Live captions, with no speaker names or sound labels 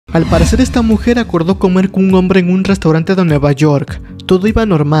Al parecer esta mujer acordó comer con un hombre en un restaurante de Nueva York. Todo iba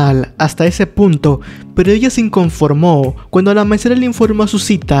normal hasta ese punto, pero ella se inconformó cuando la mesera le informó a su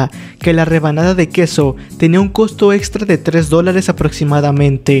cita que la rebanada de queso tenía un costo extra de $3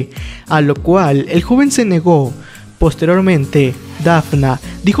 aproximadamente, a lo cual el joven se negó. Posteriormente, Daphna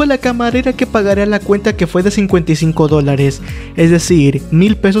dijo a la camarera que pagaría la cuenta, que fue de $55, es decir,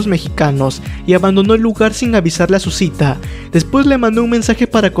 1,000 pesos mexicanos, y abandonó el lugar sin avisarle a su cita. Después le mandó un mensaje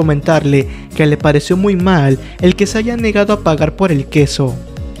para comentarle que le pareció muy mal el que se haya negado a pagar por el queso.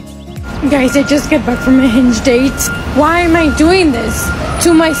 Guys, I just got back from a Hinge date. Why am I doing this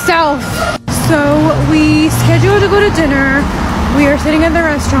to myself? So we scheduled to go to dinner. We are sitting at the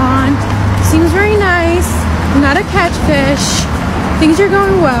restaurant. Seems very nice. Not a catfish. Things are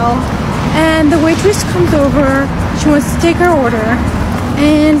going well. And the waitress comes over. She wants to take her order.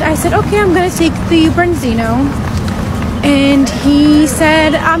 And I said, okay, I'm gonna take the branzino. And he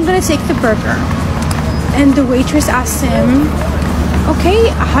said, I'm gonna take the burger. And the waitress asked him, okay,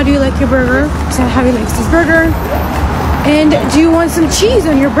 how do you like your burger? He said how he likes his burger. And do you want some cheese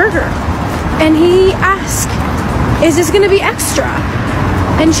on your burger? And he asked, is this gonna be extra?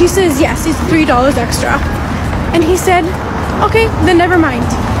 And she says, yes, it's $3 extra. And he said, okay, then never mind.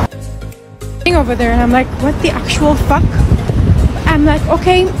 Over there, and I'm like, what the actual fuck? I'm like,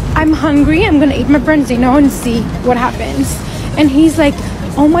 okay, I'm hungry. I'm gonna eat my branzino and see what happens. And he's like,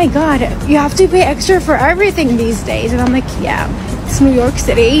 oh my god, you have to pay extra for everything these days. And I'm like, yeah, it's New York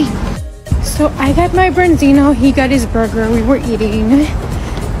City. So I got my branzino, he got his burger, we were eating.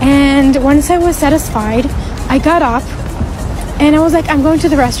 And once I was satisfied, I got up and I was like, I'm going to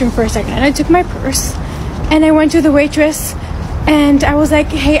the restroom for a second. And I took my purse and I went to the waitress and I was like,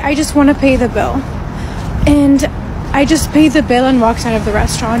 hey, I just want to pay the bill. And I just paid the bill and walked out of the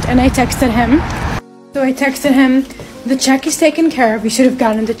restaurant, and I texted him. So I texted him, the check is taken care of, you should have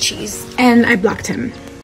gotten the cheese. And I blocked him.